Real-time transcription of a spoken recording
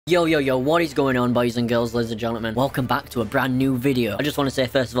Yo, what is going on, boys and girls, ladies and gentlemen? Welcome back to a brand new video. I just want to say,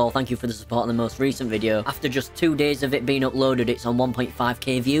 first of all, thank you for the support on the most recent video. After just 2 days of it being uploaded, it's on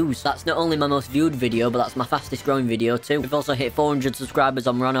 1.5k views. That's not only my most viewed video, but that's my fastest growing video too. We've also hit 400 subscribers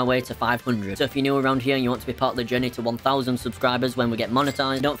and we're on our way to 500. So if you're new around here and you want to be part of the journey to 1000 subscribers when we get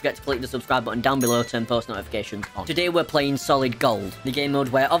monetized, don't forget to click the subscribe button down below to turn post notifications on. Today we're playing Solid Gold, the game mode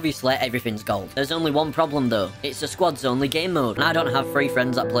where obviously everything's gold. There's only one problem though. It's a squads only game mode, and I don't have 3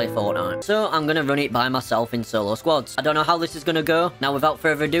 friends that play Fortnite. So I'm gonna run it by myself in solo squads. I don't know how this is gonna go. Now without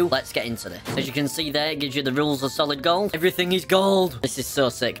further ado, let's get into this. As you can see there, it gives you the rules of Solid Gold. Everything is gold. This is so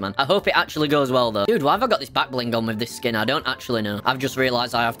sick, man. I hope it actually goes well though. Dude, why have I got this back bling on with this skin? I don't actually know. I've just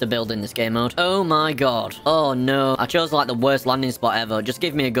realized I have to build in this game mode. Oh my god. Oh no. I chose like the worst landing spot ever. Just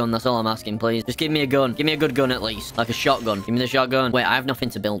give me a gun. That's all I'm asking, please. Just give me a gun. Give me a good gun at least. Like a shotgun. Give me the shotgun. Wait, I have nothing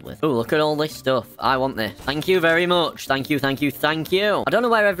to build with. Oh, look at all this stuff. I want this. Thank you very much. Thank you. I don't know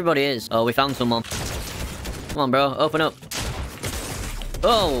where everybody is. Oh, we found someone. Come on, bro. Open up.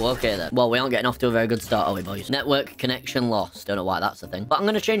 Oh, okay then. Well, we aren't getting off to a very good start, are we, boys? Network connection lost. Don't know why that's a thing. But I'm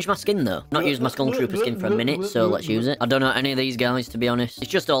going to change my skin, though. Not used my Skull Trooper skin for a minute, so let's use it. I don't know any of these guys, to be honest. It's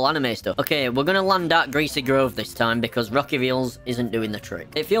just all anime stuff. Okay, we're going to land at Greasy Grove this time because Rocky Reels isn't doing the trick.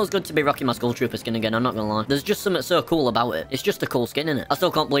 It feels good to be rocking my Skull Trooper skin again, I'm not going to lie. There's just something so cool about it. It's just a cool skin, innit? I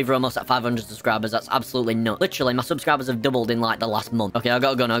still can't believe we're almost at 500 subscribers. That's absolutely nuts. Literally, my subscribers have doubled in, like, the last month. Okay, I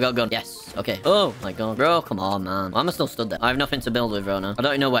got a gun. Yes. Okay. Oh, my god. Bro, come on, man. Why am I still stood there? I have nothing to build with, bro, now. I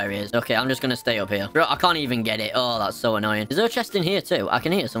don't even know where he is. Okay, I'm just gonna stay up here. Bro, I can't even get it. Oh, that's so annoying. Is there a chest in here too? I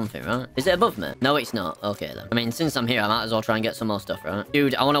can hear something, right? Is it above me? No, it's not. Okay, then. I mean, since I'm here, I might as well try and get some more stuff, right?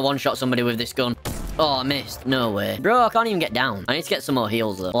 Dude, I want to one-shot somebody with this gun. Oh, I missed. No way. Bro, I can't even get down. I need to get some more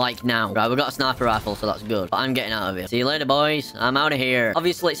heals, though. Like, now. Right, we've got a sniper rifle, so that's good. But I'm getting out of here. See you later, boys. I'm out of here.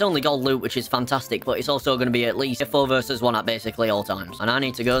 Obviously, it's only gold loot, which is fantastic, but it's also going to be at least a 4 versus 1 at basically all times. And I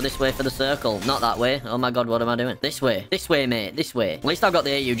need to go this way for the circle. Not that way. Oh, my God, what am I doing? This way. This way, mate. This way. At least I've got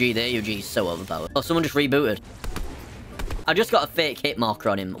the AUG. The AUG is so overpowered. Oh, someone just rebooted. I just got a fake hit marker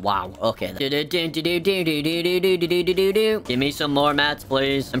on him. Wow. Okay. Give me some more mats,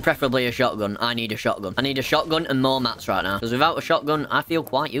 please. And preferably a shotgun. I need a shotgun. I need a shotgun and more mats right now. Because without a shotgun, I feel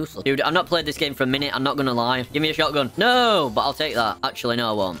quite useless. Dude, I've not played this game for a minute. I'm not going to lie. Give me a shotgun. No, but I'll take that. Actually,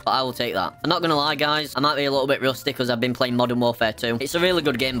 no, I won't. But I will take that. I'm not going to lie, guys. I might be a little bit rusty because I've been playing Modern Warfare 2. It's a really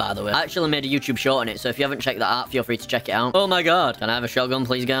good game, by the way. I actually made a YouTube short on it. So if you haven't checked that out, feel free to check it out. Oh my god. Can I have a shotgun,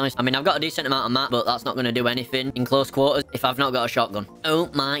 please, guys? I mean, I've got a decent amount of mats, but that's not going to do anything in close quarters if I've not got a shotgun. Oh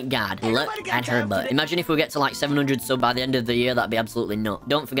my god, look at her butt. Imagine if we get to like 700 subs by the end of the year, that'd be absolutely nuts.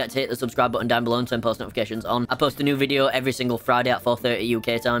 Don't forget to hit the subscribe button down below and turn post notifications on. I post a new video every single Friday at 4:30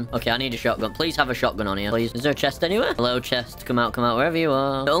 UK time. Okay, I need a shotgun. Please have a shotgun on here, please. Is there a chest anywhere? Hello, chest. Come out, wherever you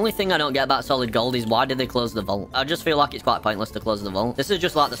are. The only thing I don't get about Solid Gold is why did they close the vault? I just feel like it's quite pointless to close the vault. This is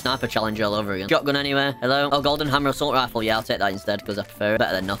just like the sniper challenge all over again. Shotgun anywhere? Hello? Oh, golden hammer assault rifle. Yeah, I'll take that instead because I prefer it.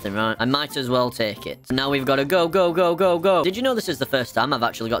 Better than nothing, right? I might as well take it. Now we've got to go. Did you know this is the first time I've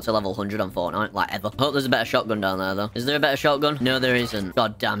actually got to level 100 on Fortnite, like ever? I hope there's a better shotgun down there though. Is there a better shotgun? No, there isn't.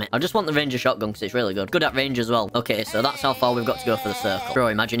 God damn it. I just want the ranger shotgun because it's really good. Good at range as well. Okay, so that's how far we've got to go for the circle. Bro,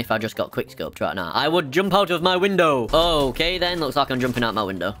 imagine if I just got quickscoped right now. I would jump out of my window. Okay then, looks like I'm jumping out my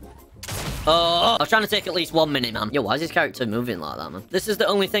window. Oh, I was trying to take at least 1 minute, man. Yo, why is his character moving like that, man? This is the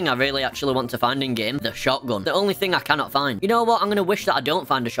only thing I really actually want to find in game. The shotgun. The only thing I cannot find. You know what? I'm going to wish that I don't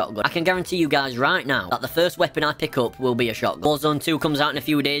find a shotgun. I can guarantee you guys right now that the first weapon I pick up will be a shotgun. Warzone 2 comes out in a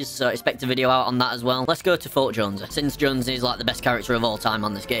few days, so expect a video out on that as well. Let's go to Fort Jonesy, since Jonesy is like the best character of all time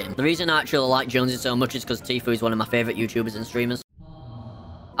on this game. The reason I actually like Jonesy so much is because Tfue is one of my favourite YouTubers and streamers.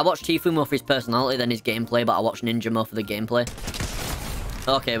 I watch Tfue more for his personality than his gameplay, but I watch Ninja more for the gameplay.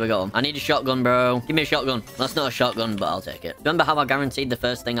 Okay, we got him. I need a shotgun, bro. Give me a shotgun. That's not a shotgun, but I'll take it. Remember how I guaranteed the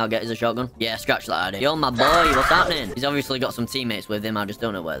first thing I'll get is a shotgun? Yeah, scratch that idea. Yo, my boy, what's happening? He's obviously got some teammates with him. I just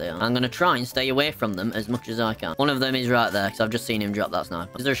don't know where they are. I'm going to try and stay away from them as much as I can. One of them is right there, because I've just seen him drop that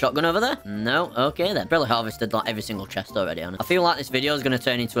sniper. Is there a shotgun over there? No. Okay, then. Probably harvested like every single chest already, I feel like this video is going to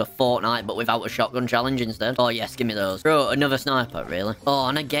turn into a Fortnite, but without a shotgun challenge instead. Oh, yes, give me those. Bro, another sniper, really? Oh,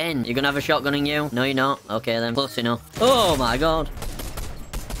 and again. You're going to have a shotgun in you? No, you're not. Okay, then. Close enough. Oh, my God.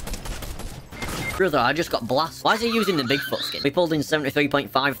 Brother, I just got blasted. Why is he using the Bigfoot skin? We pulled in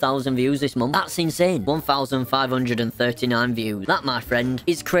 73.5 thousand views this month. That's insane. 1,539 views. That, my friend,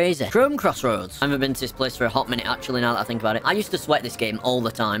 is crazy. Chrome Crossroads. I haven't been to this place for a hot minute, actually, now that I think about it. I used to sweat this game all the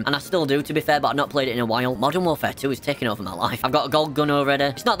time, and I still do, to be fair, but I've not played it in a while. Modern Warfare 2 is taking over my life. I've got a gold gun already.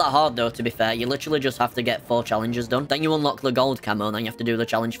 It's not that hard, though, to be fair. You literally just have to get 4 challenges done. Then you unlock the gold camo, and then you have to do the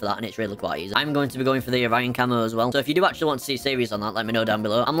challenge for that, and it's really quite easy. I'm going to be going for the Orion camo as well. So if you do actually want to see a series on that, let me know down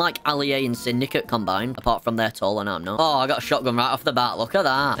below. I'm like Ali A in Syndicate combined, apart from they're tall and I'm not. Oh, I got a shotgun right off the bat. Look at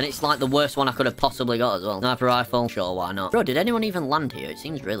that. And it's like the worst one I could have possibly got as well. Sniper rifle. Sure, why not? Bro, did anyone even land here? It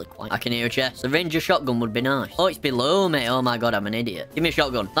seems really quiet. I can hear a chest. The Ranger shotgun would be nice. Oh, it's below me. Oh my god, I'm an idiot. Give me a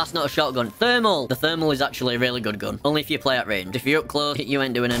shotgun. That's not a shotgun. Thermal. The thermal is actually a really good gun. Only if you play at range. If you're up close, you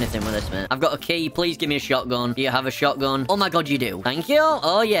ain't doing anything with this, mate. I've got a key. Please give me a shotgun. Do you have a shotgun? Oh my god, you do. Thank you.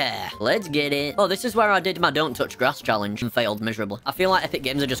 Oh yeah. Let's get it. Oh, this is where I did my don't touch grass challenge and failed miserably. I feel like Epic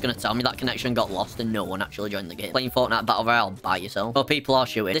Games are just going to tell me that connection got lost and no one actually joined the game. Playing Fortnite Battle Royale by yourself. Oh, people are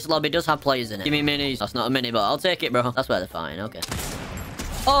shooting. This lobby does have players in it. Give me minis. That's not a mini, but I'll take it, bro. That's where they're fine. Okay.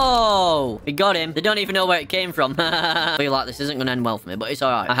 Oh, we got him. They don't even know where it came from. I feel like this isn't going to end well for me, but it's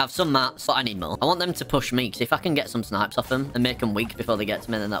alright. I have some mats, but I need more. I want them to push me, because if I can get some snipes off them and make them weak before they get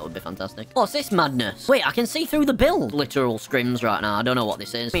to me, then that would be fantastic. What's this madness? Wait, I can see through the build. Literal scrims right now. I don't know what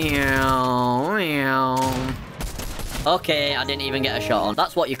this is. Meow, meow. Okay, I didn't even get a shot on.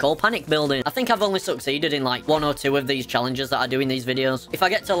 That's what you call panic building. I think I've only succeeded in like 1 or 2 of these challenges that I do in these videos. If I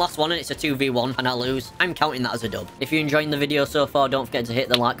get to the last one and it's a 2v1 and I lose, I'm counting that as a dub. If you're enjoying the video so far, don't forget to hit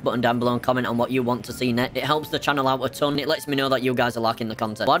the like button down below and comment on what you want to see next. It helps the channel out a ton. It lets me know that you guys are liking the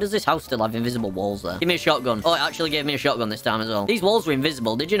content. Why does this house still have invisible walls there? Give me a shotgun. Oh, it actually gave me a shotgun this time as well. These walls were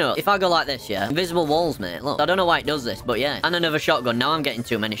invisible. Did you know? If I go like this, yeah, invisible walls, mate. Look, I don't know why it does this, but yeah. And another shotgun. Now I'm getting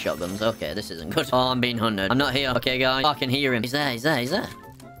too many shotguns. Okay, this isn't good. Oh, I'm being hunted. I'm not here. Okay, guys. Oh, I can hear him. He's there.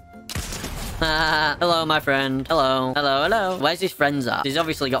 Hello, my friend. Hello. Where's his friends at? He's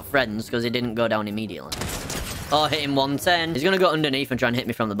obviously got friends because he didn't go down immediately. Oh, hit him 110. He's gonna go underneath and try and hit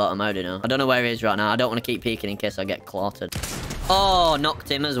me from the bottom. I don't know. I don't know where he is right now. I don't want to keep peeking in case I get clawed. Oh,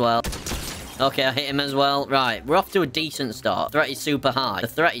 knocked him as well. Okay, I hit him as well. Right, we're off to a decent start. Threat is super high. The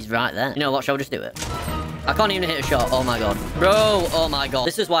threat is right there. You know what? Shall we just do it? I can't even hit a shot. Oh my god. Bro, oh my god.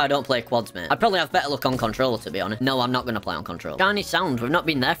 This is why I don't play quads, mate. I'd probably have better luck on controller, to be honest. No, I'm not going to play on controller. Shiny sound. We've not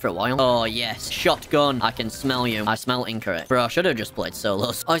been there for a while. Oh, yes. Shotgun. I can smell you. I smell incorrect. Bro, I should have just played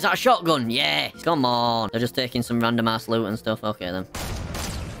solos. Oh, is that a shotgun? Yes. Come on. They're just taking some random ass loot and stuff. Okay, then.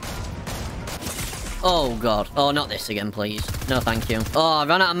 Oh, god. Oh, not this again, please. No, thank you. Oh, I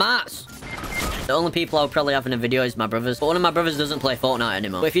ran out of mats. The only people I would probably have in a video is my brothers. But one of my brothers doesn't play Fortnite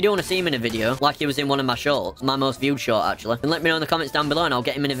anymore. But if you do want to see him in a video, like he was in one of my shorts, my most viewed short actually, then let me know in the comments down below and I'll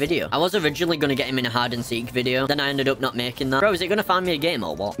get him in a video. I was originally going to get him in a hide and seek video. Then I ended up not making that. Bro, is it going to find me a game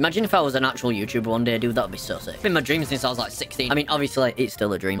or what? Imagine if I was an actual YouTuber one day, dude. That would be so sick. It's been my dream since I was like 16. I mean, obviously, it's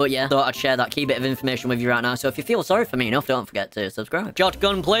still a dream. But yeah, thought I'd share that key bit of information with you right now. So if you feel sorry for me enough, don't forget to subscribe.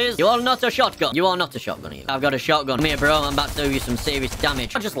 Shotgun, please. You are not a shotgun. You are not a shotgun either. I've got a shotgun. Come here, bro. I'm about to do you some serious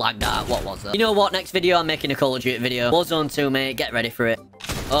damage. I just like that. What was that? You know what? Next video, I'm making a Call of Duty video. Warzone 2, mate. Get ready for it.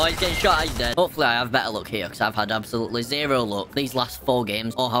 Oh, he's getting shot. He's dead. Hopefully, I have better luck here because I've had absolutely zero luck these last 4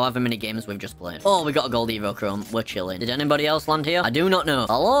 games or however many games we've just played. Oh, we got a gold Evo Chrome. We're chilling. Did anybody else land here? I do not know.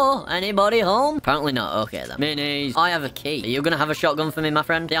 Hello? Anybody home? Apparently not. Okay, then. Minis. I have a key. Are you going to have a shotgun for me, my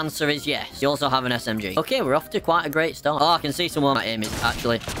friend? The answer is yes. You also have an SMG. Okay, we're off to quite a great start. Oh, I can see someone. My aim is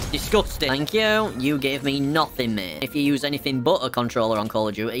actually disgusting. Thank you. You gave me nothing, mate. If you use anything but a controller on Call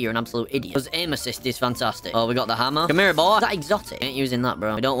of Duty, you're an absolute idiot. Because aim assist is fantastic. Oh, we got the hammer. Come here, boy. Is that exotic? Ain't using that,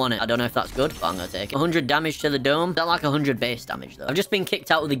 bro. I don't want it. I don't know if that's good, but I'm gonna take it. 100 damage to the dome. Is that like 100 base damage, though? I've just been kicked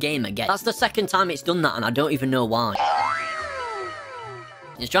out of the game again. That's the second time it's done that, and I don't even know why.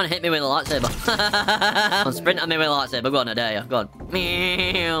 He's trying to hit me with a lightsaber. I'm sprinting at me with a lightsaber. Go on, I dare you. Go on.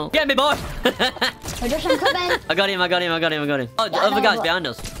 Meow. Get me, boy! Oh, Josh, I'm coming. I got him. Oh, the other guy's behind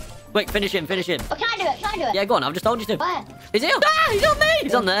us. Quick, finish him. Oh, can I do it? Yeah, go on. I've just told you to. Where? Is he up? Ah, he's on me.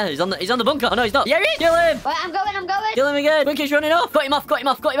 He's on there. He's on the bunker. Oh, no, he's not. Yeah, he is. Kill him. Wait, I'm going. Kill him again. Quick, he's running off. Got him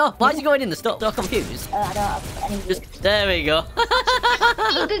off. Why is he going in the stuff? So confused. I don't have any. There we go.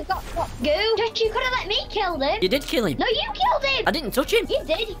 You got go. Josh, you could have let me kill him. You did kill him. No, you killed him. I didn't touch him. You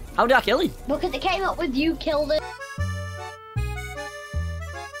did. How did I kill him? Because it came up with you killed him.